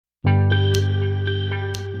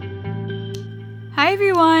Hi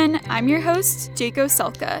everyone, I'm your host, Jaco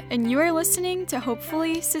Selka, and you are listening to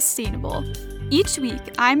Hopefully Sustainable. Each week,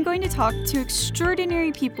 I'm going to talk to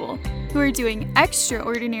extraordinary people who are doing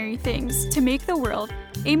extraordinary things to make the world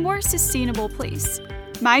a more sustainable place.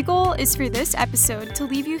 My goal is for this episode to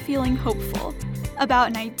leave you feeling hopeful about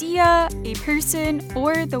an idea, a person,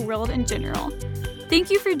 or the world in general.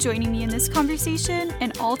 Thank you for joining me in this conversation,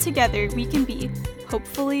 and all together we can be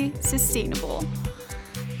hopefully sustainable.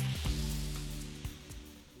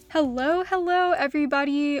 Hello,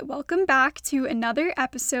 everybody. Welcome back to another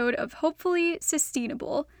episode of Hopefully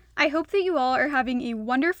Sustainable. I hope that you all are having a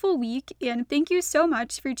wonderful week, and thank you so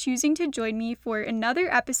much for choosing to join me for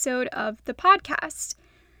another episode of the podcast.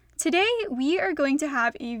 Today, we are going to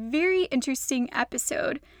have a very interesting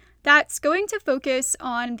episode that's going to focus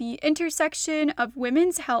on the intersection of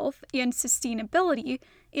women's health and sustainability,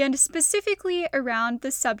 and specifically around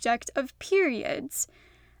the subject of periods.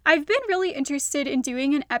 I've been really interested in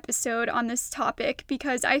doing an episode on this topic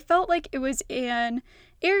because I felt like it was an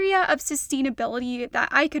area of sustainability that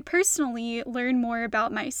I could personally learn more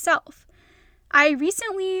about myself. I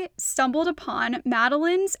recently stumbled upon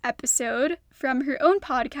Madeline's episode from her own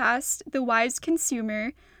podcast, The Wise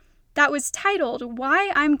Consumer, that was titled,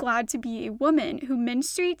 Why I'm Glad to Be a Woman Who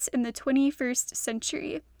Menstruates in the 21st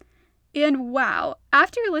Century. And wow,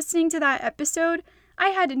 after listening to that episode, I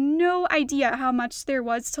had no idea how much there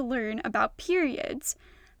was to learn about periods.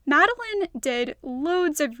 Madeline did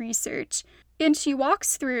loads of research, and she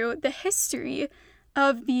walks through the history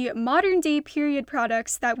of the modern-day period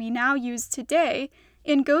products that we now use today,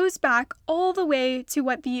 and goes back all the way to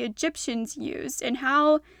what the Egyptians used and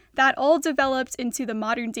how that all developed into the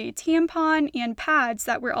modern-day tampon and pads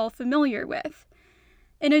that we're all familiar with.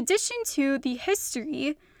 In addition to the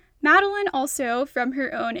history, Madeline also, from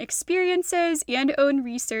her own experiences and own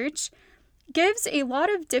research, gives a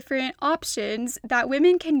lot of different options that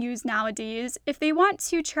women can use nowadays if they want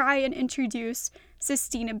to try and introduce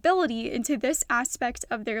sustainability into this aspect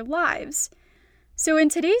of their lives. So in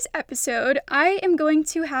today's episode, I am going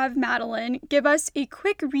to have Madeline give us a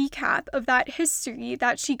quick recap of that history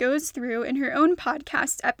that she goes through in her own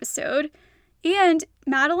podcast episode, and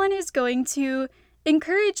Madeline is going to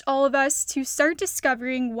encourage all of us to start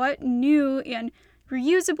discovering what new and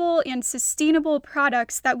reusable and sustainable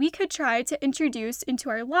products that we could try to introduce into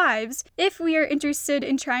our lives if we are interested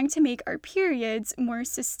in trying to make our periods more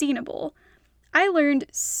sustainable. I learned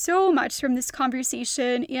so much from this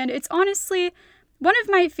conversation, and it's honestly one of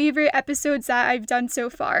my favorite episodes that I've done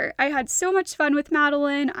so far. I had so much fun with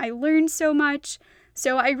Madeline, I learned so much,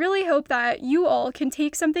 so I really hope that you all can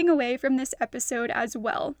take something away from this episode as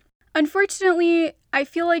well. Unfortunately, I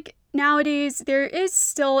feel like nowadays there is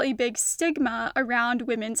still a big stigma around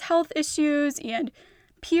women's health issues and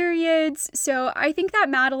periods, so I think that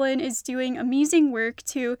Madeline is doing amazing work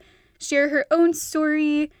to share her own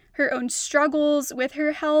story, her own struggles with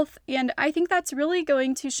her health, and I think that's really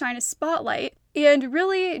going to shine a spotlight and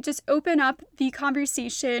really just open up the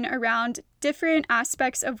conversation around different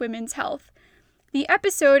aspects of women's health. The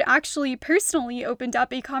episode actually personally opened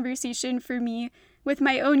up a conversation for me with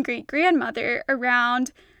my own great-grandmother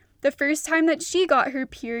around the first time that she got her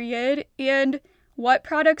period and what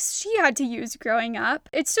products she had to use growing up.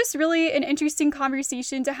 It's just really an interesting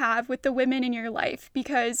conversation to have with the women in your life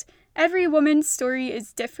because every woman's story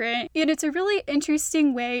is different, and it's a really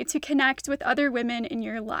interesting way to connect with other women in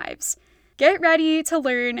your lives. Get ready to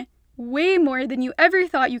learn way more than you ever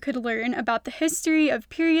thought you could learn about the history of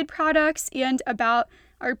period products and about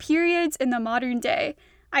our periods in the modern day.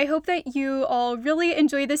 I hope that you all really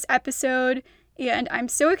enjoy this episode, and I'm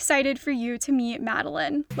so excited for you to meet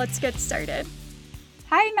Madeline. Let's get started.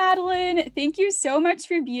 Hi, Madeline. Thank you so much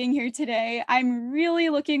for being here today. I'm really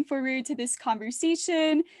looking forward to this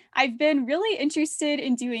conversation. I've been really interested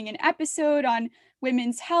in doing an episode on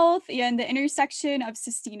women's health and the intersection of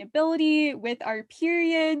sustainability with our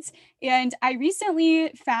periods, and I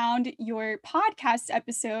recently found your podcast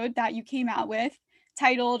episode that you came out with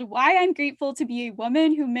titled Why I'm Grateful to Be a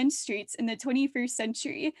Woman Who Menstruates in the 21st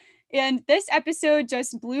Century. And this episode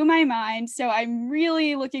just blew my mind, so I'm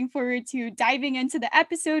really looking forward to diving into the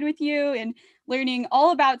episode with you and learning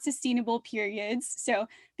all about sustainable periods. So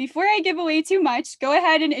before I give away too much, go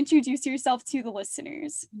ahead and introduce yourself to the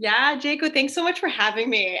listeners. Yeah, Jaco, thanks so much for having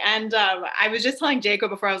me. And I was just telling Jaco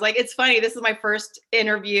before, I was like, it's funny, this is my first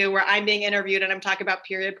interview where I'm being interviewed and I'm talking about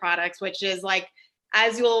period products, which is like,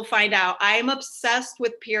 as you'll find out, I am obsessed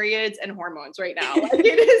with periods and hormones right now. Like, it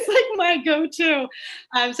is like my go-to.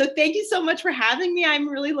 So thank you so much for having me. I'm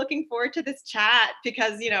really looking forward to this chat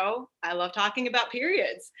because, you know, I love talking about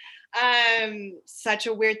periods. Such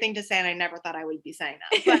a weird thing to say, and I never thought I would be saying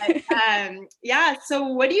that. But yeah,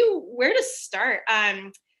 so where to start?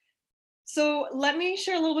 So let me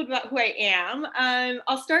share a little bit about who I am.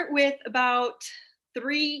 I'll start with about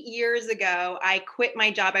 3 years ago, I quit my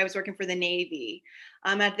job. I was working for the Navy.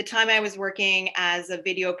 At the time, I was working as a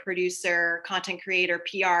video producer, content creator,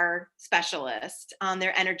 PR specialist on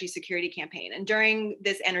their energy security campaign. And during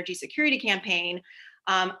this energy security campaign,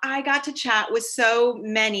 I got to chat with so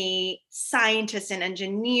many scientists and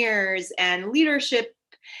engineers and leadership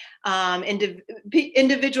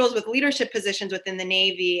individuals with leadership positions within the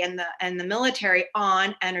Navy and the military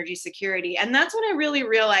on energy security. And that's when I really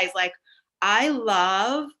realized, like, I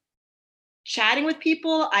love chatting with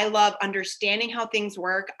people. I love understanding how things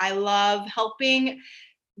work. I love helping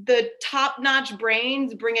the top-notch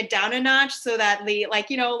brains bring it down a notch so that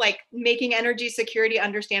like making energy security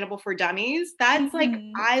understandable for dummies. That's like,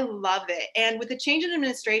 I love it. And with the change in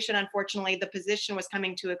administration, unfortunately, the position was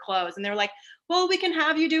coming to a close, and they were like, well, we can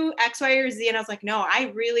have you do X, Y, or Z. And I was like, no,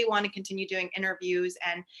 I really want to continue doing interviews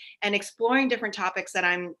and exploring different topics that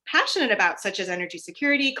I'm passionate about, such as energy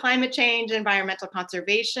security, climate change, environmental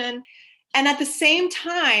conservation. And at the same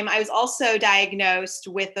time, I was also diagnosed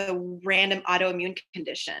with a random autoimmune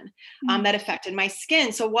condition that affected my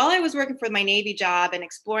skin. So while I was working for my Navy job and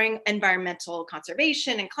exploring environmental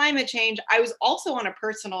conservation and climate change, I was also on a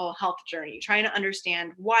personal health journey, trying to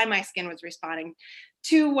understand why my skin was responding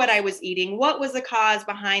to what I was eating, what was the cause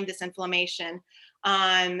behind this inflammation.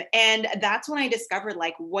 And that's when I discovered,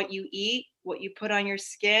 like, what you eat, what you put on your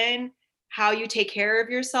skin, how you take care of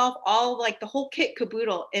yourself, all like the whole kit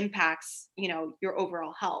caboodle impacts, your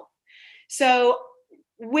overall health. So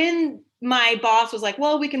when my boss was like,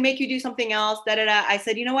 well, we can make you do something else, I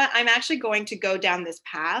said, you know what? I'm actually going to go down this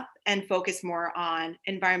path and focus more on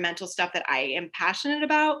environmental stuff that I am passionate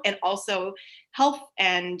about, and also health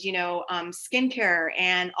and, skincare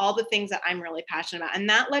and all the things that I'm really passionate about. And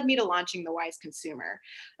that led me to launching The Wise Consumer.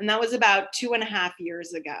 And that was about 2.5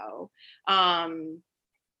 years ago.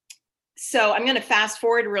 So I'm going to fast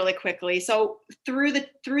forward really quickly. So through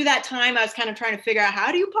that time, I was kind of trying to figure out,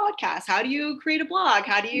 how do you podcast? How do you create a blog?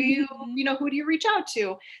 How do you, who do you reach out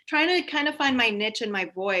to? Trying to kind of find my niche and my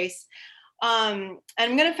voice. And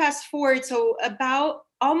I'm going to fast forward. So about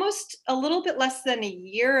almost a little bit less than a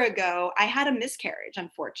year ago, I had a miscarriage,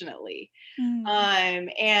 unfortunately.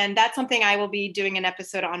 And that's something I will be doing an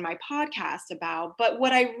episode on my podcast about. But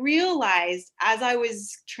what I realized as I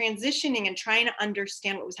was transitioning and trying to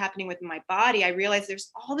understand what was happening with my body, I realized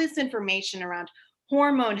there's all this information around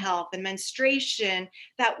hormone health and menstruation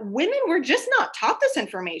that women were just not taught this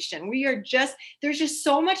information. There's just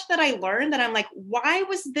so much that I learned that I'm like, why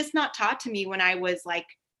was this not taught to me when I was like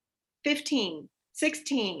 15,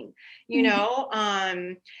 16,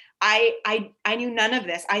 I knew none of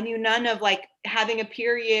this. I knew none of, like, having a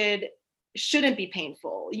period shouldn't be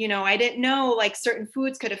painful. I didn't know, like, certain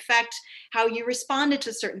foods could affect how you responded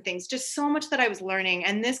to certain things. Just so much that I was learning.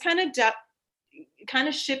 And this kind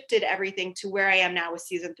of shifted everything to where I am now with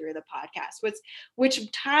season 3 of the podcast,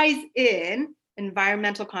 which ties in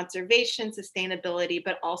environmental conservation, sustainability,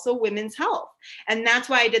 but also women's health. And that's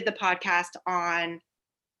why I did the podcast on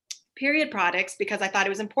period products, because I thought it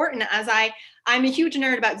was important, as I'm a huge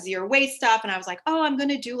nerd about zero waste stuff. And I was like, oh, I'm going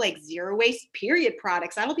to do like zero waste period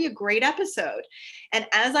products. That'll be a great episode. And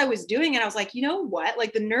as I was doing it, I was like, you know what,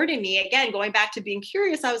 like, the nerd in me, again, going back to being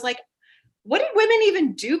curious, I was like, what did women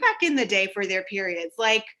even do back in the day for their periods?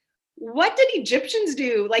 Like, what did Egyptians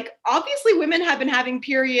do? Like, obviously women have been having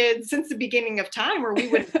periods since the beginning of time, or we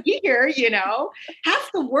wouldn't be here, half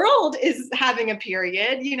the world is having a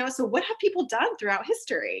period, so what have people done throughout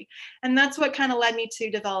history? And that's what kind of led me to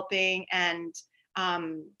developing and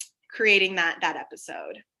creating that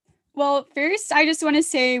episode. Well, first, I just want to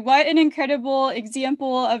say what an incredible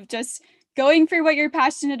example of just going for what you're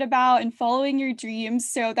passionate about and following your dreams.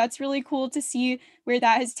 So that's really cool to see where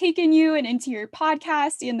that has taken you and into your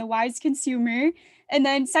podcast and The Wise Consumer. And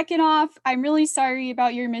then second off, I'm really sorry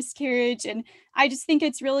about your miscarriage. And I just think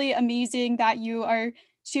it's really amazing that you are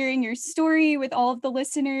sharing your story with all of the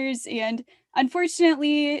listeners. And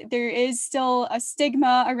unfortunately, there is still a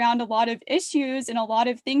stigma around a lot of issues and a lot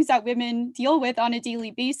of things that women deal with on a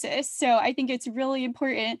daily basis. So I think it's really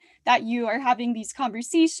important that you are having these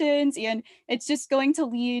conversations, and it's just going to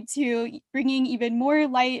lead to bringing even more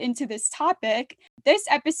light into this topic. This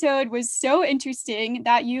episode was so interesting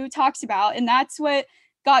that you talked about, and that's what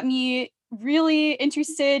got me really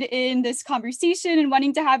interested in this conversation and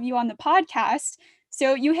wanting to have you on the podcast.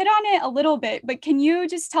 So you hit on it a little bit, but can you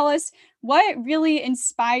just tell us what really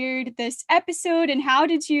inspired this episode and how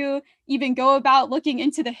did you even go about looking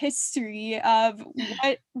into the history of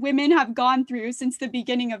what women have gone through since the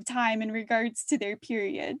beginning of time in regards to their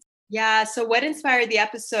periods? Yeah. So what inspired the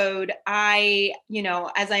episode? As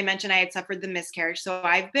I mentioned, I had suffered the miscarriage. So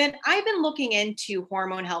I've been looking into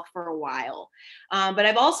hormone health for a while. But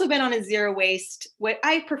I've also been on a zero waste, what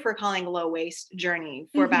I prefer calling low waste journey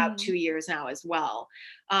for about Mhm. 2 years now as well.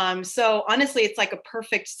 So honestly, it's like a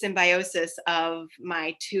perfect symbiosis of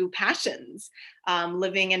my two passions,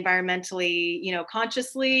 living environmentally,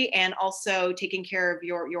 consciously, and also taking care of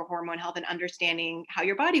your hormone health and understanding how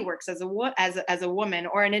your body works as a woman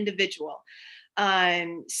or an individual.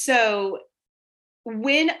 So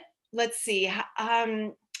when let's see,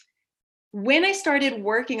 when I started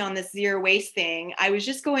working on this zero waste thing, I was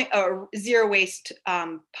just going a zero waste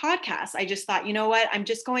podcast. I just thought, you know what, I'm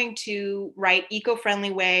just going to write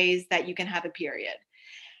eco-friendly ways that you can have a period.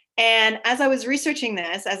 And as I was researching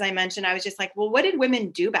this, as I mentioned, I was just like, well, what did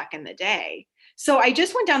women do back in the day? So I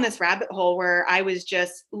just went down this rabbit hole where I was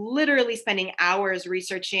just literally spending hours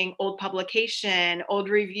researching old publication, old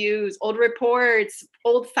reviews, old reports,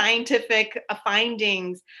 old scientific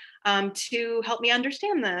findings, to help me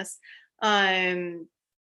understand this. Um,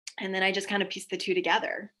 and then I just kind of pieced the two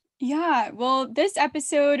together. Yeah, well, this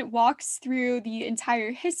episode walks through the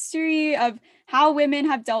entire history of how women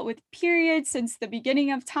have dealt with periods since the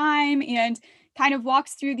beginning of time and kind of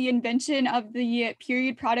walks through the invention of the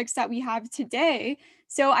period products that we have today.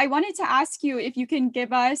 So, I wanted to ask you if you can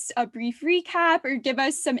give us a brief recap or give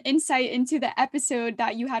us some insight into the episode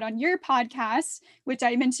that you had on your podcast, which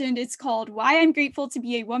I mentioned it's called Why I'm Grateful to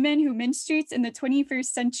Be a Woman Who Menstruates in the 21st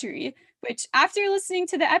Century. Which, after listening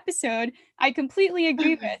to the episode, I completely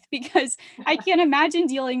agree with because I can't imagine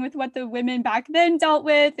dealing with what the women back then dealt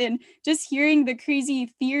with and just hearing the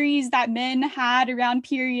crazy theories that men had around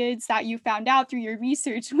periods that you found out through your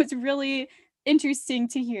research was really interesting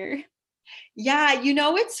to hear. Yeah,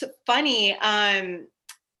 it's funny.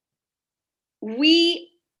 We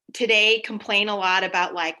today complain a lot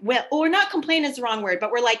about, like, well, or not complain is the wrong word,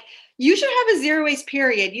 but we're like, you should have a zero waste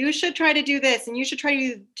period. You should try to do this and you should try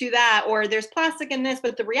to do that, or there's plastic in this.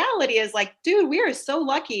 But the reality is, like, dude, we are so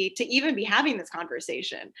lucky to even be having this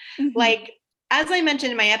conversation. Mhm. Like, as I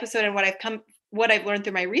mentioned in my episode, and what I've learned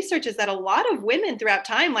through my research is that a lot of women throughout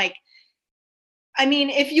time, like, I mean,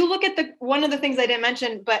 if you look at the one of the things I didn't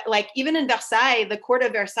mention, but like even in Versailles, the court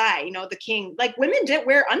of Versailles, the king, like women didn't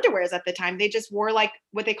wear underwears at the time. They just wore like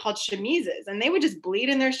what they called chemises, and they would just bleed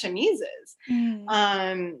in their chemises. Mm.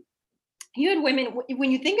 Um, you had women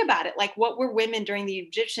when you think about it, like what were women during the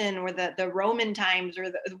Egyptian or the Roman times,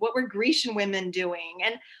 or what were Grecian women doing?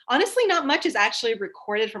 And honestly, not much is actually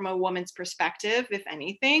recorded from a woman's perspective, if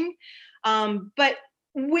anything. But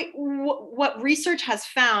what research has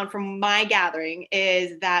found from my gathering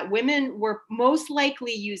is that women were most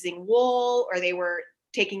likely using wool, or they were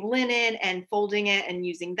taking linen and folding it and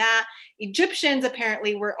using that. Egyptians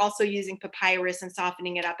apparently were also using papyrus and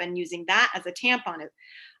softening it up and using that as a tampon.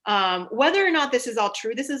 Whether or not this is all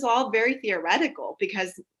true, this is all very theoretical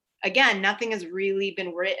because, again, nothing has really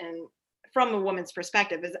been written from a woman's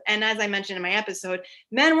perspective. And as I mentioned in my episode,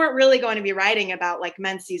 men weren't really going to be writing about like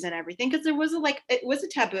menses and everything because it was a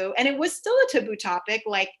taboo, and it was still a taboo topic.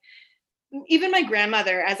 Like, even my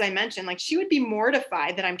grandmother, as I mentioned, like she would be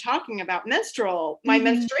mortified that I'm talking about my Mhm.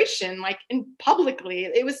 menstruation, like in publicly.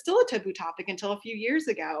 It was still a taboo topic until a few years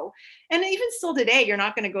ago. And even still today, you're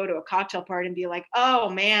not going to go to a cocktail party and be like, oh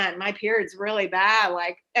man, my period's really bad.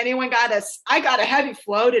 Like, I got a heavy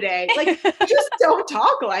flow today. Like, you just don't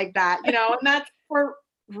talk like that, and that's for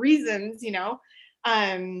reasons.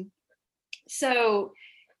 Um,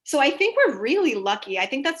 so I think we're really lucky. I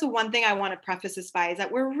think that's the one thing I want to preface this by, is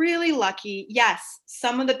that we're really lucky. Yes,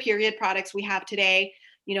 some of the period products we have today,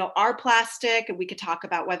 are plastic, and we could talk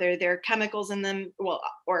about whether there are chemicals in them, well,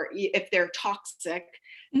 or if they're toxic.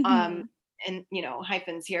 Um, Mhm. and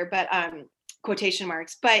hyphens here, but quotation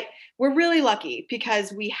marks. But we're really lucky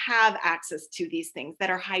because we have access to these things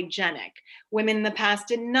that are hygienic. Women in the past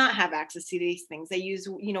did not have access to these things. They use,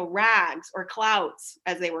 rags or clouts,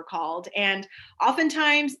 as they were called. And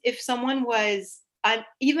oftentimes, if someone was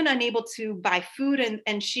even unable to buy food,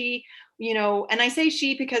 and she, and I say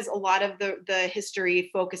she because a lot of the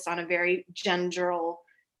history focused on a very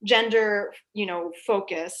gender,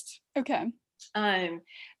 focused. Okay. um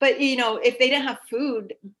but if they didn't have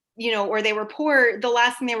food, or they were poor, the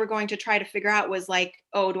last thing they were going to try to figure out was like,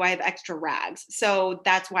 oh, do I have extra rags? So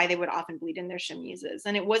that's why they would often bleed in their chemises.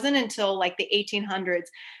 And it wasn't until like the 1800s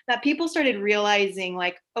that people started realizing,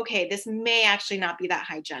 like, okay, this may actually not be that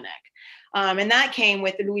hygienic. And that came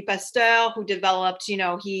with Louis Pasteur, who developed,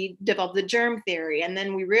 he developed the germ theory. And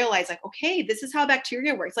then we realized, like, okay, this is how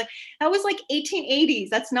bacteria works. Like, that was like 1880s.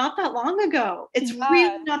 That's not that long ago. It's Yeah.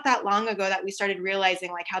 really not that long ago that we started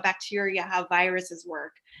realizing, like, how bacteria, how viruses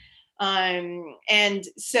work. And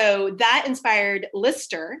so that inspired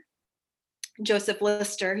Lister, Joseph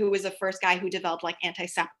Lister, who was the first guy who developed like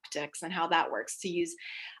antiseptics and how that works to use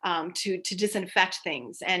to disinfect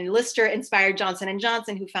things. And Lister inspired Johnson and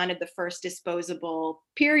Johnson, who founded the first disposable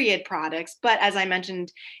period products. But as I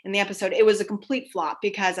mentioned in the episode, it was a complete flop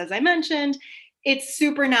because, as I mentioned, it's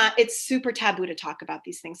super taboo to talk about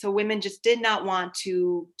these things. So women just did not want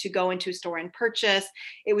to go into a store and purchase.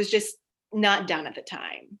 It was just not done at the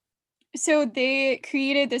time. So they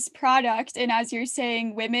created this product, and as you're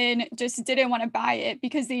saying, women just didn't want to buy it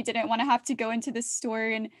because they didn't want to have to go into the store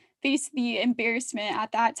and face the embarrassment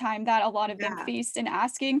at that time that a lot of them Yeah. faced in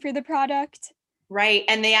asking for the product. Right.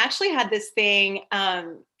 And they actually had this thing,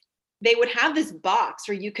 they would have this box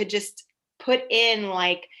where you could just put in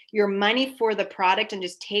like your money for the product and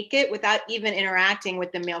just take it without even interacting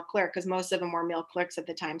with the male clerk, because most of them were male clerks at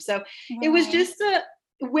the time. So it was Wow. just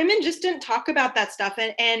women just didn't talk about that stuff,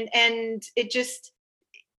 and it just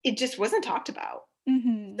wasn't talked about.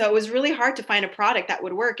 Hmm. So it was really hard to find a product that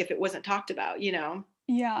would work if it wasn't talked about.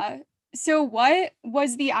 Yeah. So what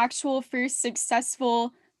was the actual first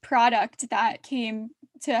successful product that came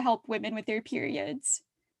to help women with their periods?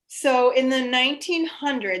 So in the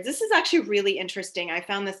 1900s, this is actually really interesting. I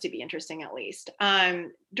found this to be interesting, at least.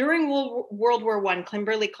 During World War I,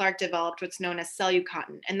 Kimberly Clark developed what's known as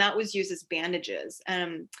Cellucotton, and that was used as bandages,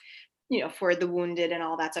 for the wounded and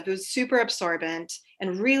all that stuff. It was super absorbent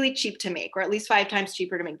and really cheap to make, or at least 5 times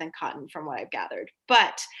cheaper to make than cotton, from what I've gathered.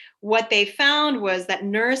 But what they found was that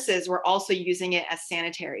nurses were also using it as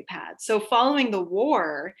sanitary pads. So following the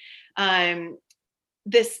war,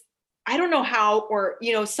 this, I don't know how, or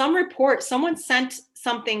someone sent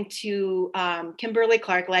something to Kimberly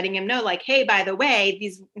Clark, letting him know, like, hey, by the way,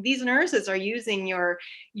 these nurses are using your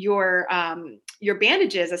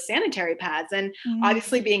bandages as sanitary pads. And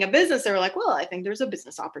obviously, Mm. being a business, they were like, well, I think there's a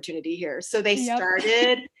business opportunity here. So they Yep.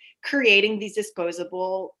 started creating these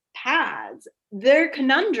disposable pads. Their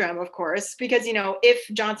conundrum, of course, because if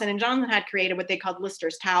Johnson and Johnson had created what they called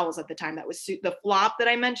Lister's towels at the time, that was the flop that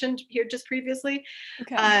I mentioned here just previously.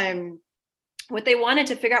 Okay. um, what they wanted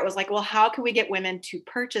to figure out was like, well, how can we get women to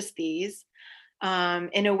purchase these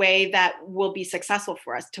in a way that will be successful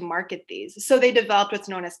for us to market these? So they developed what's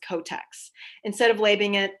known as Kotex. Instead of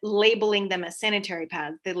labeling them as sanitary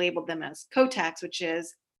pads, they labeled them as Kotex, which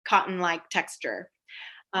is cotton-like texture.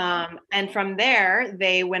 And from there,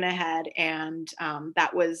 they went ahead and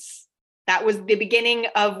that was the beginning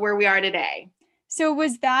of where we are today. So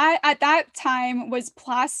was that at that time, was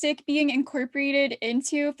plastic being incorporated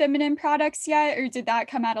into feminine products yet, or did that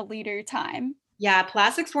come at a later time? Yeah,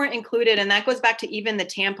 plastics weren't included, and that goes back to even the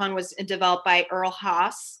tampon was developed by Earl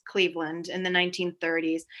Haas, Cleveland, in the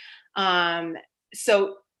 1930s.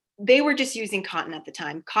 So they were just using cotton at the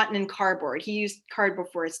time, cotton and cardboard. He used cardboard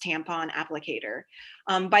for his tampon applicator.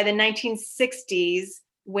 By the 1960s,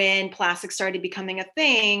 when plastic started becoming a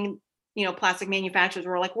thing, plastic manufacturers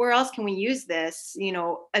were like, where else can we use this,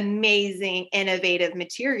 amazing, innovative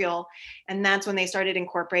material? And that's when they started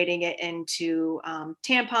incorporating it into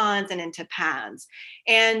tampons and into pads.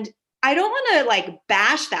 And I don't want to like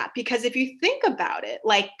bash that, because if you think about it,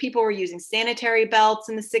 like, people were using sanitary belts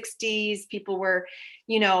in the 60s, people were,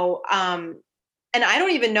 you know, and I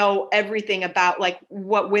don't even know everything about like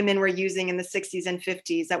what women were using in the 60s and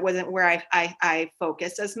 50s. That wasn't where I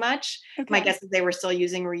focused as much. My Okay. guess is they were still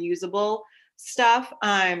using reusable stuff,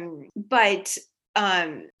 but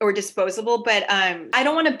or disposable. But I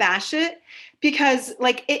don't want to bash it, because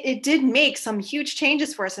like it did make some huge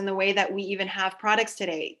changes for us in the way that we even have products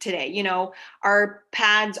today. Our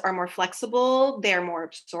pads are more flexible, they're more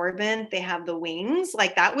absorbent, they have the wings.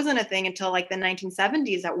 Like, that wasn't a thing until like the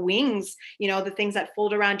 1970s, that wings, the things that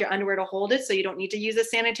fold around your underwear to hold it, so you don't need to use a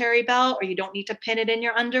sanitary belt, or you don't need to pin it in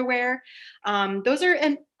your underwear. Those are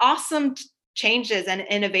an awesome changes and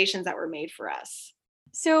innovations that were made for us.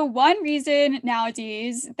 So, one reason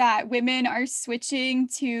nowadays that women are switching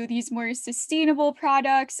to these more sustainable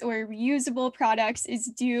products or reusable products is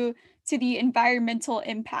due to the environmental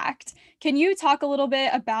impact. Can you talk a little bit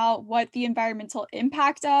about what the environmental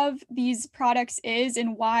impact of these products is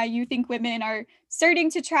and why you think women are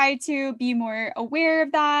starting to try to be more aware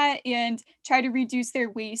of that and try to reduce their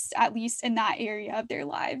waste, at least in that area of their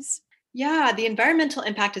lives? Yeah, the environmental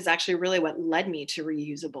impact is actually really what led me to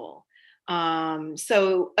reusable.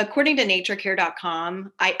 So according to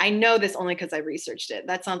naturecare.com, I know this only because I researched it.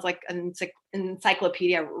 That sounds like an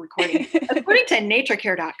encyclopedia recording. According to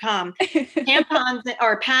naturecare.com, tampons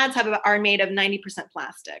or pads are made of 90%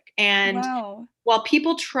 plastic. And Wow. while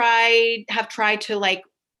people have tried to like,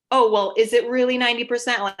 oh, well, is it really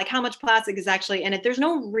 90%? Like how much plastic is actually in it? There's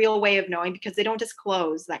no real way of knowing because they don't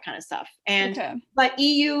disclose that kind of stuff. Okay. But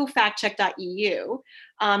EU factcheck.eu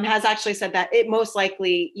has actually said that it most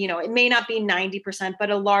likely, it may not be 90%, but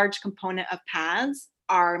a large component of pads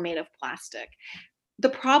are made of plastic. The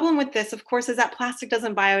problem with this, of course, is that plastic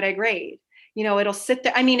doesn't biodegrade. It'll sit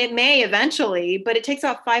there. I mean, it may eventually, but it takes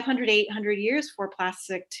about 500 to 800 years for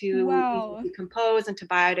plastic to even Wow. decompose and to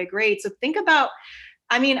biodegrade. So think about,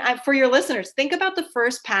 for your listeners, think about the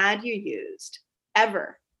first pad you used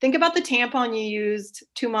ever. Think about the tampon you used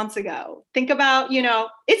 2 months ago. Think about,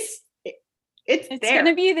 it's It's going to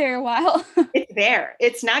there. be there a while. It's there.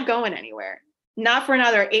 It's not going anywhere. Not for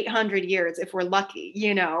another 800 years if we're lucky,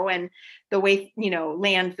 and the way,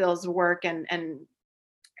 landfills work and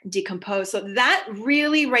decompose. So that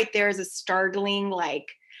really right there is a startling, like,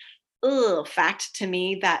 fact to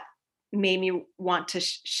me that made me want to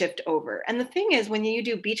shift over. And the thing is, when you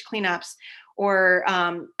do beach cleanups, or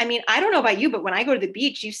I don't know about you, but when I go to the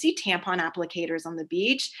beach, you see tampon applicators on the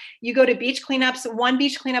beach. You go to beach cleanups. One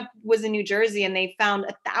beach cleanup was in New Jersey, and they found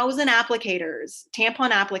 1,000 applicators,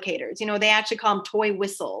 tampon applicators. They actually call them toy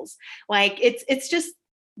whistles. Like it's just,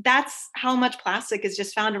 that's how much plastic is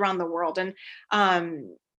just found around the world. And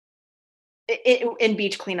in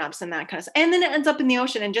beach cleanups and that kind of stuff. And then it ends up in the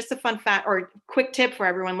ocean. And just a fun fact or quick tip for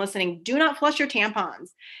everyone listening, do not flush your tampons.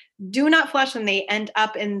 Do not flush them. They end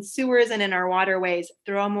up in sewers and in our waterways.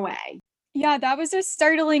 Throw them away. Yeah, that was a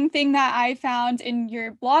startling thing that I found in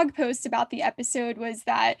your blog post about the episode was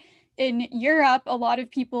that in Europe, a lot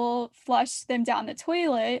of people flush them down the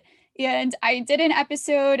toilet. And I did an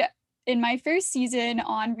episode in my first season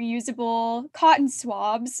on reusable cotton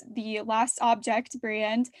swabs, the Last Object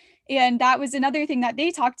brand. And that was another thing that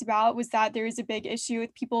they talked about was that there is a big issue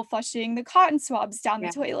with people flushing the cotton swabs down the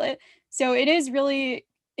Yeah. toilet. So it is really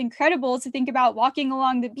incredible to think about walking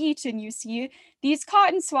along the beach and you see these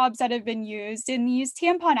cotton swabs that have been used and these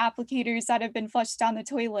tampon applicators that have been flushed down the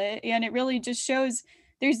toilet. And it really just shows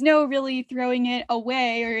there's no really throwing it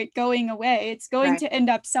away or it going away. It's going Right. to end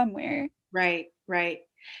up somewhere. Right. Right.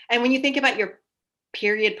 And when you think about your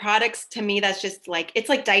period products, to me, that's just like, it's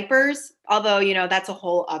like diapers. Although, that's a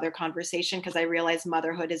whole other conversation because I realize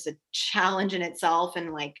motherhood is a challenge in itself.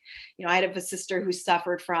 And like, I had a sister who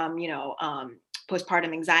suffered from,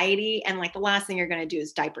 postpartum anxiety. And like the last thing you're going to do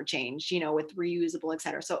is diaper change, with reusable, et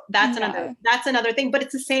cetera. So Yeah. that's another thing, but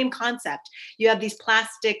it's the same concept. You have these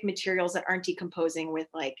plastic materials that aren't decomposing with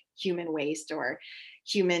like human waste or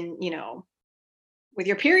human, with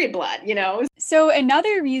your period blood. So,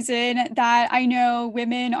 another reason that I know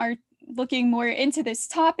women are looking more into this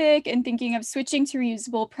topic and thinking of switching to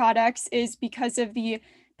reusable products is because of the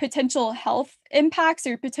potential health impacts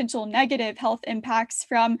or potential negative health impacts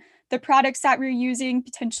from the products that we're using.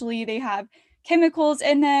 Potentially, they have chemicals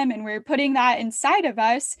in them and we're putting that inside of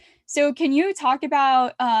us. So, can you talk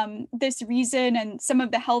about this reason and some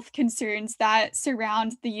of the health concerns that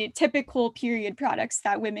surround the typical period products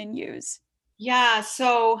that women use? Yeah,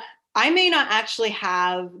 so I may not actually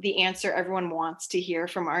have the answer everyone wants to hear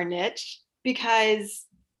from our niche because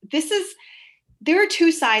there are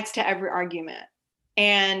two sides to every argument.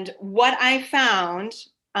 And what I found,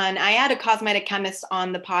 and I had a cosmetic chemist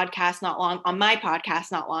on my podcast not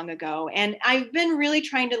long ago, and I've been really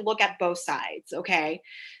trying to look at both sides. Okay.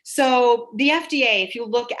 So the FDA, if you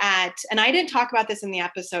look at, and I didn't talk about this in the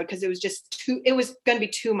episode because it was going to be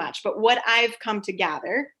too much, but what I've come to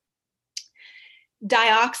gather,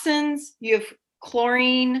 dioxins, you have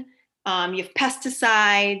chlorine, you have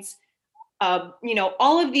pesticides,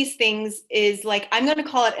 all of these things is like, I'm going to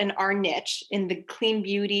call it our niche in the clean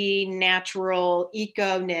beauty, natural,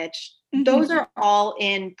 eco niche. Those Mhm. are all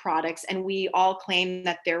in products, and we all claim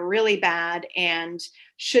that they're really bad and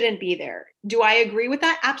shouldn't be there. Do I agree with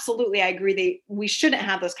that? Absolutely. I agree we shouldn't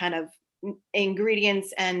have those kind of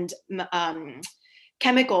ingredients and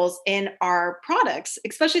chemicals in our products,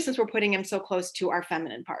 especially since we're putting them so close to our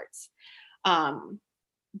feminine parts.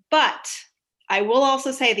 But I will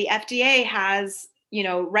also say the FDA has,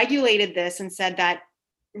 regulated this and said that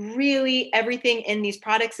really everything in these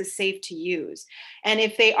products is safe to use. And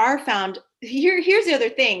if they are found, here's the other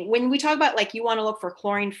thing. When we talk about like you want to look for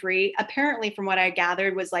chlorine free, apparently from what I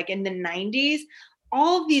gathered was like in the 90s,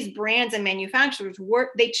 all of these brands and manufacturers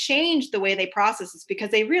they changed the way they process this because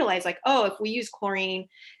they realized like, oh, if we use chlorine,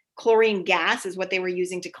 chlorine gas is what they were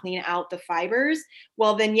using to clean out the fibers,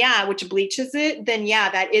 well then yeah, which bleaches it, then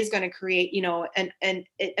yeah, that is going to create, an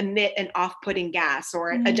emit an off-putting gas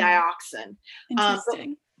or a dioxin. But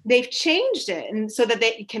Interesting. they've changed it and so that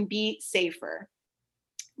they can be safer.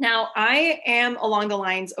 Now, I am along the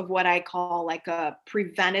lines of what I call like a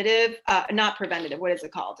preventative, not preventative, what is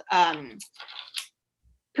it called?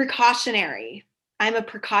 Precautionary. I'm a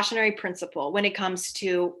precautionary principle when it comes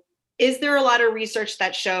to, is there a lot of research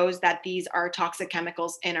that shows that these are toxic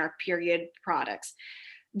chemicals in our period products?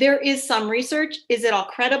 There is some research. Is it all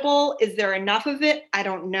credible? Is there enough of it? I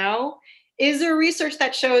don't know. Is there research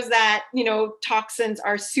that shows that, toxins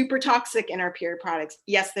are super toxic in our period products?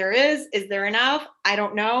 Yes, there is. Is there enough? I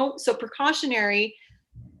don't know. So precautionary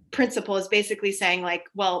principle is basically saying like,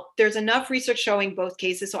 well, there's enough research showing both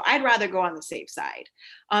cases, so I'd rather go on the safe side.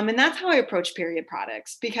 And that's how I approach period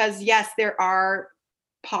products, because yes, there are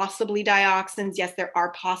possibly dioxins. Yes, there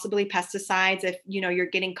are possibly pesticides. If, you're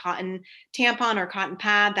getting cotton tampon or cotton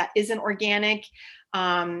pad that isn't organic,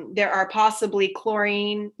 there are possibly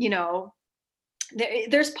chlorine,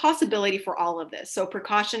 there's possibility for all of this. So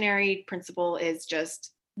precautionary principle is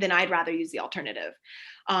just, then I'd rather use the alternative.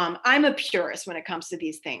 I'm a purist when it comes to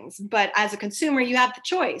these things, but as a consumer, you have the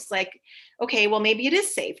choice. Like, okay, well, maybe it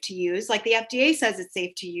is safe to use. Like the FDA says it's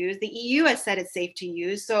safe to use. The EU has said it's safe to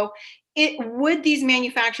use. So would these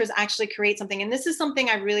manufacturers actually create something? And this is something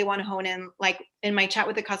I really want to hone in. Like in my chat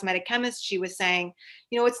with the cosmetic chemist, she was saying,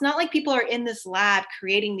 it's not like people are in this lab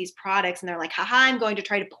creating these products and they're like, haha, I'm going to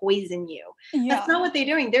try to poison you. Yeah. That's not what they're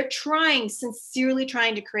doing. They're sincerely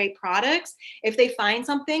trying to create products. If they find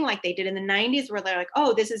something like they did in the 90s where they're like,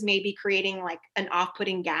 oh, this is maybe creating like an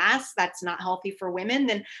off-putting gas that's not healthy for women,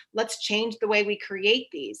 then let's change the way we create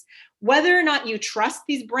these. Whether or not you trust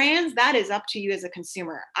these brands, that is up to you as a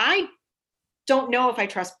consumer. I don't know if I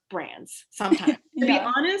trust brands sometimes. To be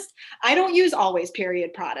honest, I don't use Always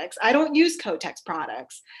period products. I don't use Kotex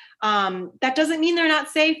products. That doesn't mean they're not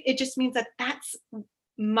safe. It just means that that's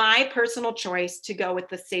my personal choice to go with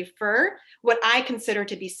the safer, what I consider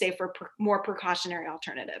to be safer, more precautionary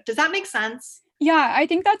alternative. Does that make sense? Yeah, I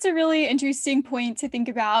think that's a really interesting point to think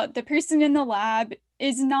about. The person in the lab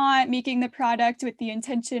is not making the product with the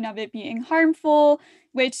intention of it being harmful,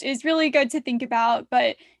 which is really good to think about.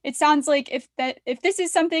 But it sounds like if this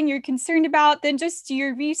is something you're concerned about, then just do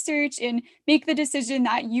your research and make the decision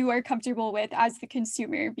that you are comfortable with as the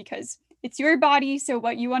consumer, because it's your body. So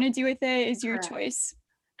what you want to do with it is your choice.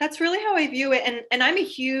 That's really how I view it. And I'm a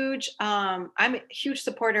huge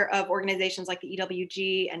supporter of organizations like the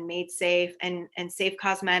EWG and Made Safe and Safe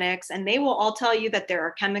Cosmetics. And they will all tell you that there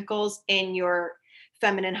are chemicals in your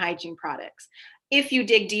feminine hygiene products. If you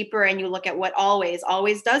dig deeper and you look at what Always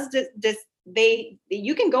does this,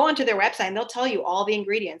 you can go onto their website and they'll tell you all the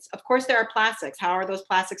ingredients. Of course, there are plastics. How are those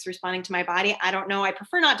plastics responding to my body? I don't know. I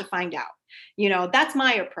prefer not to find out. That's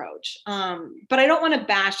my approach. But I don't want to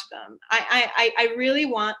bash them. I really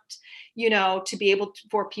want, to be able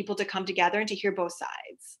for people to come together and to hear both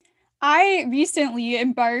sides. I recently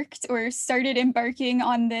started embarking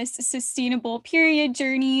on this sustainable period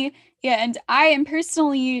journey, and I am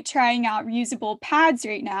personally trying out reusable pads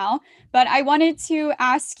right now. But I wanted to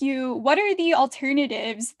ask you, what are the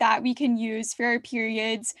alternatives that we can use for our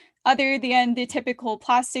periods other than the typical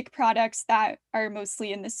plastic products that are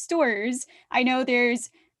mostly in the stores? I know there's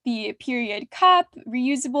the period cup,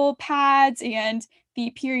 reusable pads, and the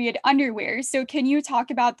period underwear. So can you talk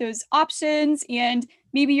about those options and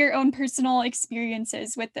maybe your own personal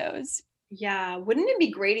experiences with those? Yeah. Wouldn't it be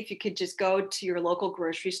great if you could just go to your local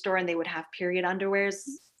grocery store and they would have period underwears?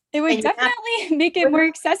 It would definitely make it more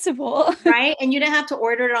accessible. Right. And you didn't have to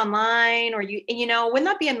order it online wouldn't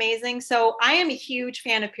that be amazing? So I am a huge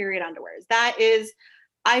fan of period underwears.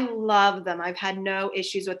 I love them. I've had no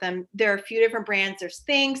issues with them. There are a few different brands. There's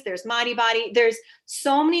Thinx, there's Modibodi. There's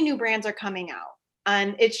so many new brands are coming out.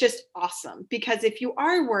 And it's just awesome because if you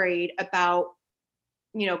are worried about,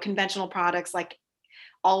 conventional products like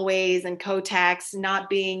Always and Kotex not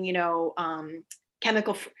being,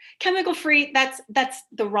 chemical free, that's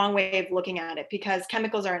the wrong way of looking at it because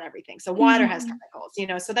chemicals are in everything. So water has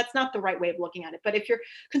chemicals, so that's not the right way of looking at it. But if you're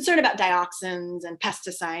concerned about dioxins and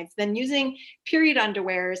pesticides, then using period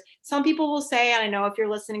underwears, some people will say, and I know if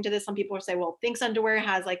you're listening to this, some people will say, well, Thinx underwear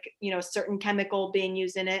has certain chemical being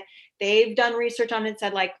used in it. They've done research on it and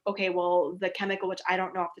said okay, well, the chemical, which I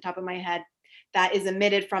don't know off the top of my head, that is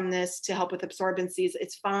emitted from this to help with absorbencies,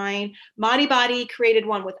 it's fine. Modibodi created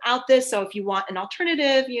one without this. So if you want an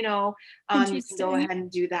alternative, you can go ahead and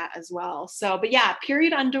do that as well. So, but yeah,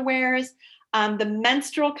 period underwears, the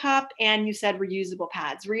menstrual cup, and you said reusable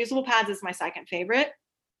pads. Reusable pads is my second favorite.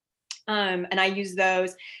 And I use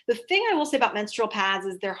those. The thing I will say about menstrual pads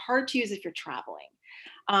is they're hard to use if you're traveling.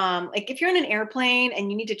 Like if you're in an airplane and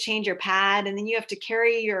you need to change your pad and then you have to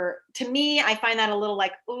carry to me, I find that a little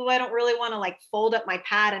like, oh, I don't really want to like fold up my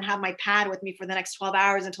pad and have my pad with me for the next 12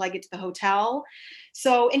 hours until I get to the hotel.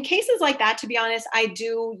 So in cases like that, to be honest, I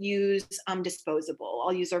do use disposable.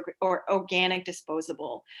 I'll use or organic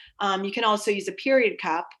disposable. You can also use a period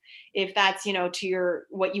cup if that's, to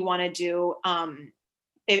what you want to do.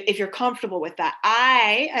 If you're comfortable with that.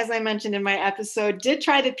 As I mentioned in my episode, did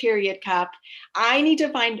try the period cup. I need to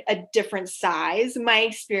find a different size. My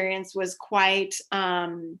experience was quite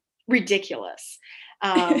ridiculous.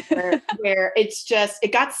 Where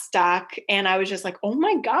it got stuck and I was just like, oh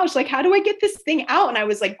my gosh, like, how do I get this thing out? And I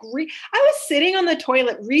was like, I was sitting on the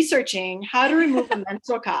toilet researching how to remove a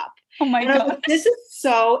menstrual cup. Oh my God. God. This is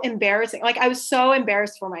so embarrassing. Like, I was so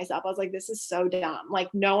embarrassed for myself. I was like, this is so dumb. Like,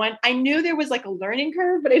 I knew there was like a learning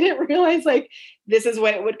curve, but I didn't realize like this is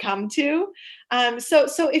what it would come to.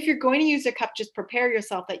 So if you're going to use a cup, just prepare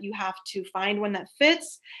yourself that you have to find one that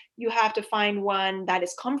fits. You have to find one that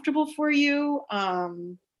is comfortable for you.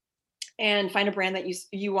 And find a brand that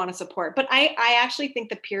you want to support. But I actually think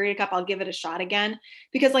the period cup, I'll give it a shot again,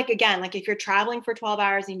 because again, if you're traveling for 12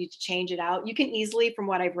 hours and you need to change it out, you can easily, from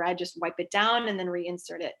what I've read, just wipe it down and then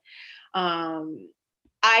reinsert it.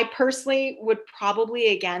 I personally would probably,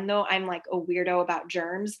 again, though, I'm like a weirdo about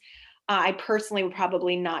germs. I personally would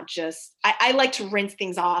probably not I like to rinse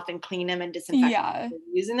things off and clean them and disinfect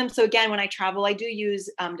using them. So again, when I travel, I do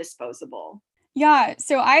use disposable. Yeah,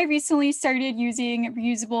 so I recently started using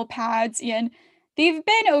reusable pads and they've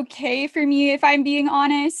been okay for me if I'm being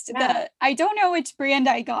honest. Yeah. I don't know which brand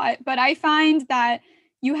I got, but I find that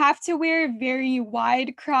you have to wear very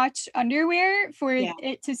wide crotch underwear for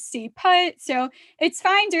it to stay put. So it's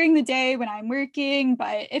fine during the day when I'm working,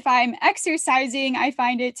 but if I'm exercising, I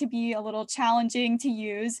find it to be a little challenging to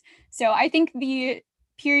use. So I think the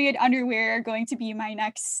period underwear are going to be my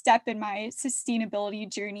next step in my sustainability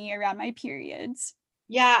journey around my periods.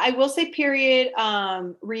 Yeah, I will say period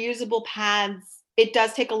reusable pads, it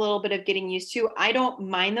does take a little bit of getting used to. I don't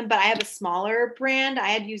mind them, but I have a smaller brand. I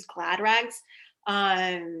had used Glad Rags.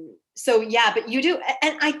 So yeah, but you do,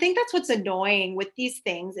 and I think that's what's annoying with these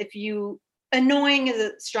things. Annoying is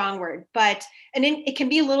a strong word, but it can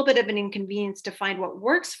be a little bit of an inconvenience to find what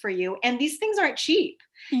works for you. And these things aren't cheap.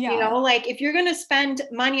 Yeah. Like if you're going to spend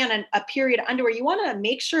money on a period underwear, you want to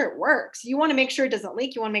make sure it works. You want to make sure it doesn't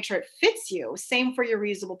leak. You want to make sure it fits you. Same for your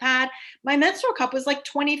reusable pad. My menstrual cup was like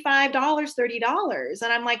 $25, $30.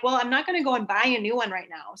 And I'm like, well, I'm not going to go and buy a new one right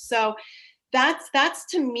now. So that's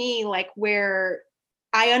to me like where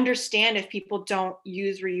I understand if people don't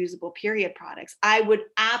use reusable period products. I would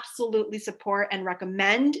absolutely support and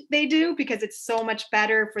recommend they do, because it's so much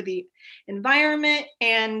better for the environment.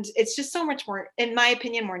 And it's just so much more, in my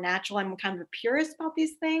opinion, more natural. I'm kind of a purist about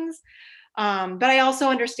these things. But I also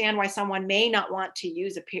understand why someone may not want to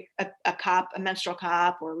use a cup, a menstrual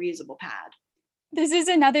cup, or a reusable pad. This is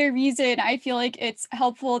another reason I feel like it's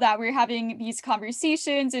helpful that we're having these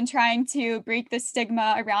conversations and trying to break the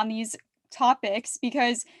stigma around these topics,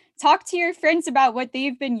 because talk to your friends about what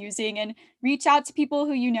they've been using and reach out to people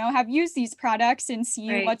who have used these products and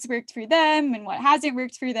see what's worked for them and what hasn't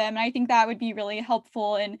worked for them. And I think that would be really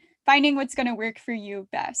helpful in finding what's going to work for you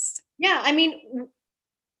best. Yeah, I mean,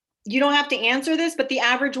 you don't have to answer this, but the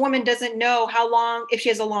average woman doesn't know if she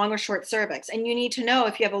has a long or short cervix. And you need to know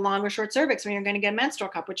if you have a long or short cervix when you're going to get a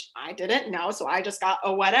menstrual cup, which I didn't know. So I just got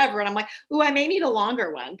a whatever. And I'm like, ooh, I may need a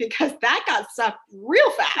longer one, because that got sucked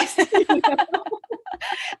real fast. So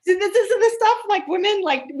this is the stuff like women,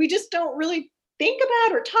 like we just don't really think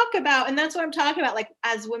about or talk about. And that's what I'm talking about. Like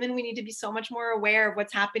as women, we need to be so much more aware of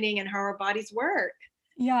what's happening and how our bodies work.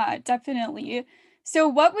 Yeah, definitely. So,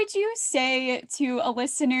 what would you say to a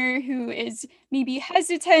listener who is maybe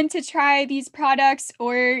hesitant to try these products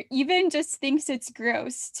or even just thinks it's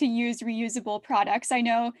gross to use reusable products? I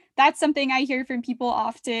know that's something I hear from people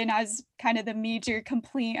often as kind of the major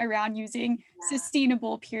complaint around using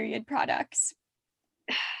sustainable period products.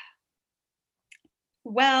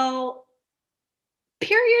 Well,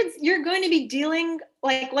 periods, you're going to be dealing,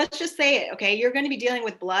 like, let's just say it, okay? You're going to be dealing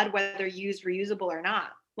with blood, whether you use reusable or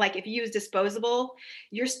not. Like if you use disposable,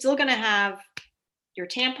 you're still going to have your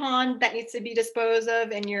tampon that needs to be disposed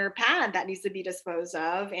of and your pad that needs to be disposed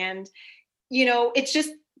of. And, it's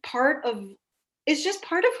just part of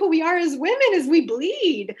who we are as women, as we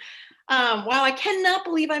bleed. Wow, I cannot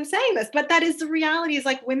believe I'm saying this, but that is the reality, is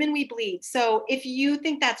like women, we bleed. So if you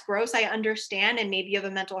think that's gross, I understand. And maybe you have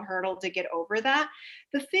a mental hurdle to get over that.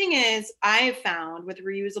 The thing is, I have found with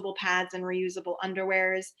reusable pads and reusable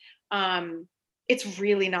underwears, it's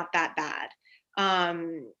really not that bad.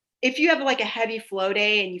 If you have like a heavy flow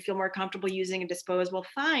day and you feel more comfortable using a disposable,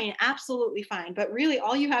 fine, absolutely fine. But really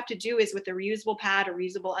all you have to do is with a reusable pad or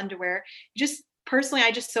reusable underwear, just personally,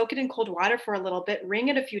 I just soak it in cold water for a little bit, wring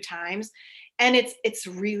it a few times, and it's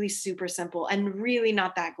really super simple and really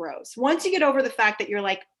not that gross. Once you get over the fact that you're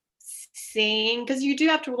like saying, because you do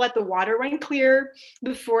have to let the water run clear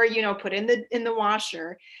before, you know, put in the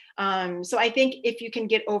washer. So I think if you can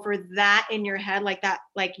get over that in your head, like that,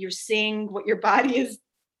 like you're seeing what your body is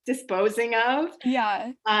disposing of,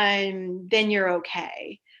 Yeah. then you're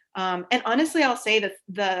okay. And honestly, I'll say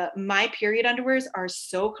that my period underwears are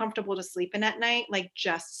so comfortable to sleep in at night, like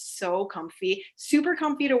just so comfy, super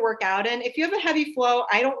comfy to work out in. If you have a heavy flow,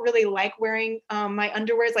 I don't really like wearing my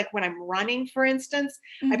underwears. Like when I'm running, for instance,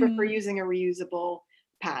 I prefer Mhm. using a reusable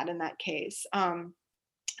pad in that case.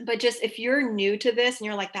 But just if you're new to this and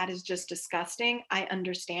you're like, that is just disgusting, I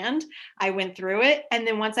understand. I went through it. And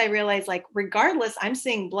then once I realized, like, regardless, I'm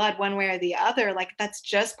seeing blood one way or the other, like, that's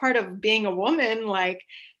just part of being a woman. Like,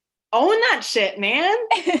 own that shit, man.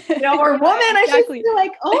 You know, or Yeah, woman, I should exactly. say,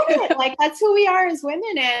 like, own it. Like, that's who we are as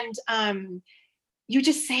women. And you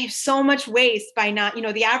just save so much waste by not, you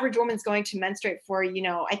know, the average woman's going to menstruate for, you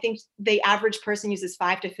know, I think the average person uses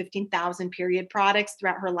 5 to 15,000 period products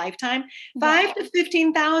throughout her lifetime. 5 to Wow.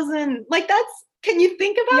 15,000. Like that's, can you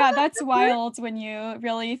think about Yeah, that that's number? wild when you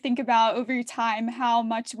really think about over time how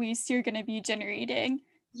much waste you're gonna be generating.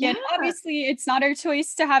 Yeah. And obviously, it's not our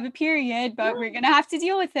choice to have a period, but we're gonna have to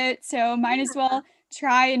deal with it, so might as Yeah. well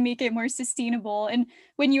try and make it more sustainable. And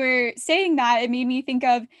when you were saying that, it made me think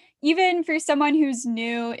of even for someone who's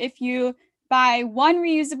new, if you buy one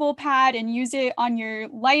reusable pad and use it on your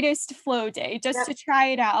lightest flow day just Yep. to try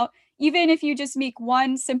it out, even if you just make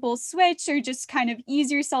one simple switch or just kind of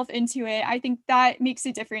ease yourself into it, I think that makes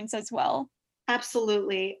a difference as well.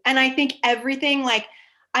 Absolutely. And I think everything, like,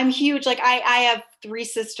 I'm huge. Like I have three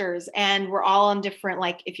sisters and we're all on different,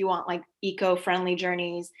 like, if you want, like eco-friendly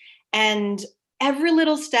journeys. And every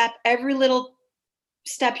little step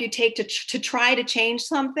you take to try to change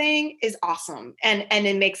something is awesome, and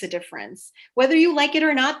it makes a difference whether you like it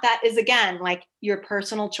or not. That is, again, like your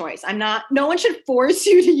personal choice. I'm not, no one should force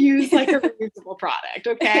you to use like a reusable product.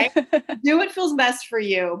 Okay, do what feels best for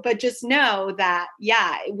you, but just know that,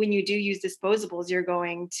 yeah, when you do use disposables, you're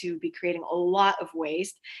going to be creating a lot of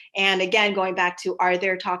waste. And again, going back to, are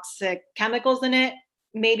there toxic chemicals in it?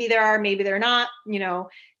 Maybe there are, maybe they're not. You know,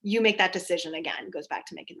 you make that decision. Again, it goes back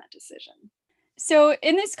to making that decision. So,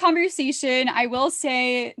 in this conversation, I will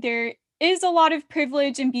say there is a lot of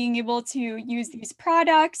privilege in being able to use these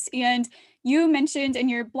products. And you mentioned in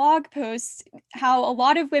your blog post how a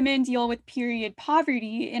lot of women deal with period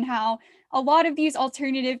poverty and how a lot of these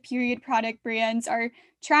alternative period product brands are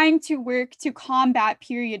trying to work to combat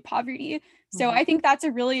period poverty. So, Mhm. I think that's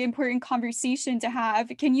a really important conversation to have.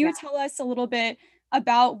 Can Yeah. you tell us a little bit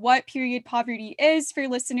about what period poverty is for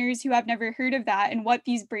listeners who have never heard of that and what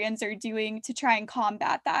these brands are doing to try and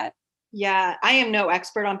combat that? Yeah, I am no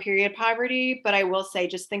expert on period poverty, but I will say,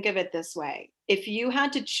 just think of it this way. If you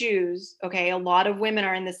had to choose, okay, a lot of women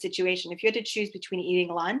are in this situation. If you had to choose between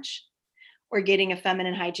eating lunch or getting a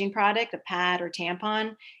feminine hygiene product, a pad or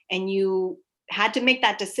tampon, and you had to make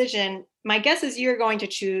that decision, my guess is you're going to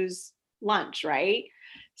choose lunch, right?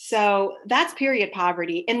 So that's period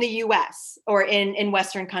poverty in the US or in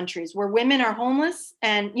Western countries where women are homeless.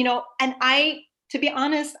 And, you know, and I, to be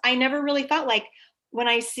honest, I never really thought, like, when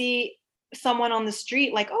I see someone on the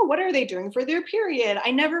street, like, oh, what are they doing for their period? I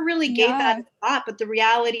never really gave that Yeah. a thought. But the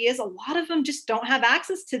reality is, a lot of them just don't have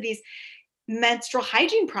access to these menstrual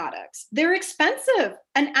hygiene products. They're expensive.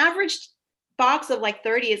 An average box of like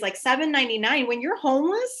 30 is like $7.99. When you're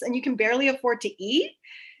homeless and you can barely afford to eat,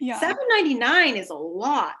 Yeah. $7.99 is a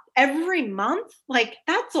lot every month. Like,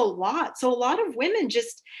 that's a lot. So a lot of women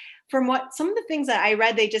just, from what some of the things that I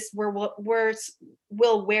read, they just will wear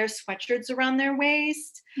sweatshirts around their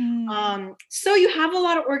waist. Mm. So you have a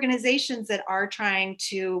lot of organizations that are trying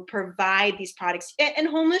to provide these products, and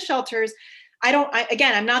homeless shelters.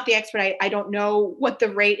 Again, I'm not the expert. I don't know what the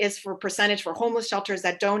rate is for percentage for homeless shelters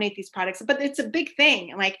that donate these products, but it's a big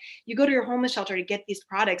thing. Like, you go to your homeless shelter to get these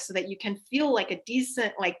products so that you can feel like a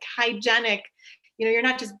decent, like hygienic, you know, you're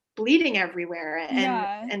not just bleeding everywhere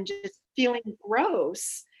Yeah. and just feeling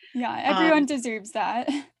gross. Yeah. Um, Everyone deserves that.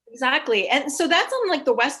 Exactly. And so that's on like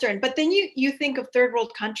the Western, but then you think of third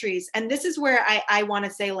world countries. And this is where I want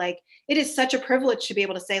to say, like, it is such a privilege to be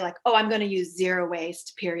able to say, like, oh, I'm going to use zero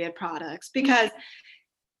waste period products, because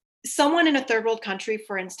someone in a third world country,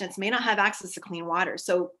 for instance, may not have access to clean water.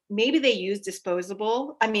 So maybe they use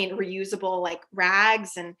reusable like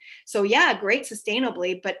rags. And so, yeah, great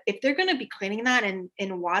sustainably. But if they're going to be cleaning that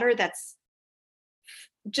in water that's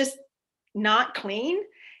just not clean,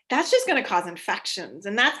 that's just going to cause infections,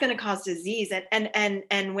 and that's going to cause disease.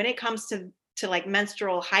 And when it comes to like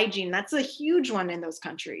menstrual hygiene, that's a huge one in those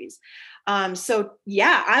countries. So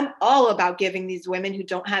yeah, I'm all about giving these women who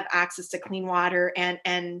don't have access to clean water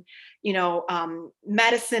and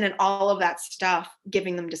medicine and all of that stuff,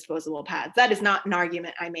 giving them disposable pads. That is not an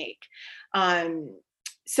argument I make.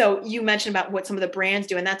 So you mentioned about what some of the brands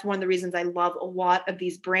do, and that's one of the reasons I love a lot of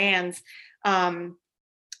these brands.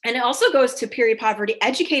 And it also goes to period poverty,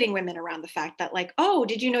 educating women around the fact that like, oh,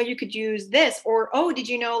 did you know you could use this? Or, oh, did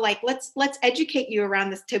you know, like, let's educate you around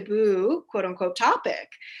this taboo, quote unquote, topic.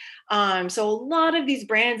 So a lot of these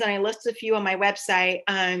brands, and I list a few on my website,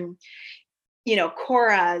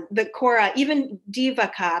 Cora, even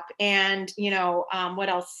Diva Cup, and, what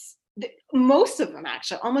else? Most of them,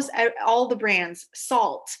 actually, almost all the brands,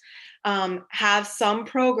 Salt, have some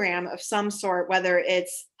program of some sort, whether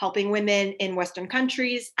it's helping women in Western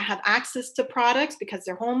countries have access to products because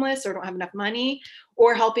they're homeless or don't have enough money,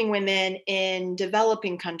 or helping women in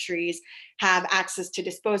developing countries have access to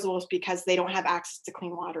disposables because they don't have access to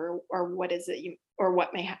clean water, or what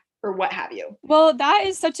have you. Well, that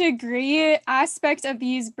is such a great aspect of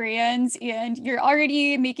these brands, and you're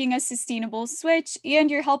already making a sustainable switch and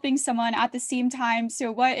you're helping someone at the same time.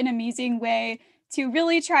 So what an amazing way to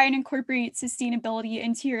really try and incorporate sustainability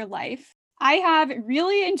into your life. I have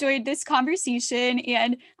really enjoyed this conversation,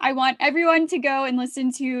 and I want everyone to go and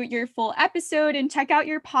listen to your full episode and check out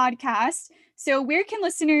your podcast. So where can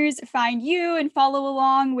listeners find you and follow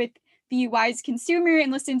along with The Wise Consumer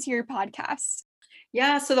and listen to your podcast?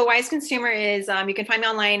 Yeah, so The Wise Consumer is, you can find me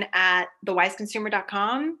online at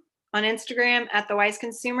thewiseconsumer.com, on Instagram at The Wise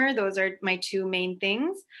Consumer. Those are my two main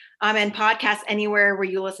things. And podcasts anywhere where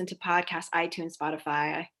you listen to podcasts, iTunes,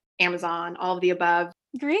 Spotify, Amazon, all of the above.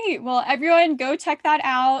 Great. Well, everyone go check that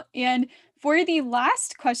out. And for the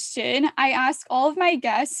last question, I ask all of my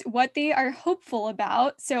guests what they are hopeful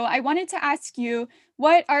about. So I wanted to ask you,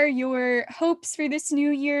 what are your hopes for this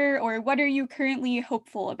new year, or what are you currently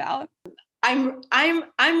hopeful about? I'm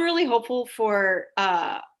really hopeful for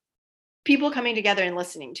people coming together and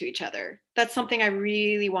listening to each other. That's something I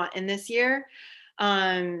really want in this year.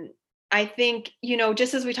 I think,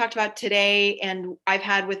 just as we talked about today, and I've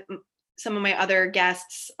had with some of my other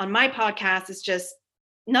guests on my podcast, is just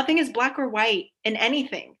nothing is black or white in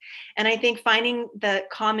anything. And I think finding the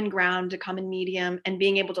common ground, a common medium, and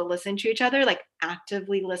being able to listen to each other, like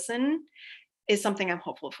actively listen, is something I'm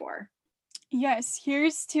hopeful for. Yes,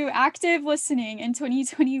 here's to active listening in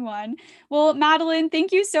 2021. Well, Madeline,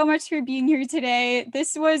 thank you so much for being here today.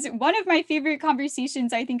 This was one of my favorite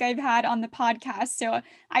conversations I think I've had on the podcast. So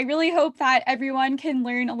I really hope that everyone can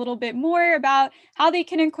learn a little bit more about how they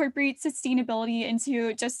can incorporate sustainability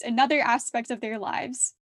into just another aspect of their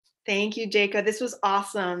lives. Thank you, Jacob. This was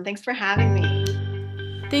awesome. Thanks for having me.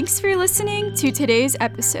 Thanks for listening to today's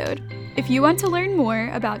episode. If you want to learn more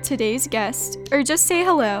about today's guest or just say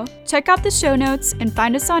hello, check out the show notes and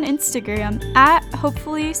find us on Instagram at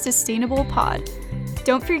Hopefully Sustainable Pod.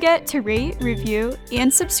 Don't forget to rate, review,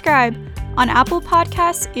 and subscribe on Apple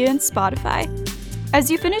Podcasts and Spotify.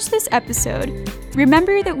 As you finish this episode,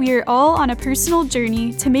 remember that we are all on a personal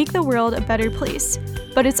journey to make the world a better place,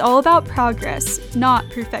 but it's all about progress, not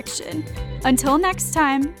perfection. Until next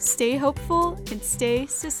time, stay hopeful and stay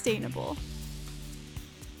sustainable.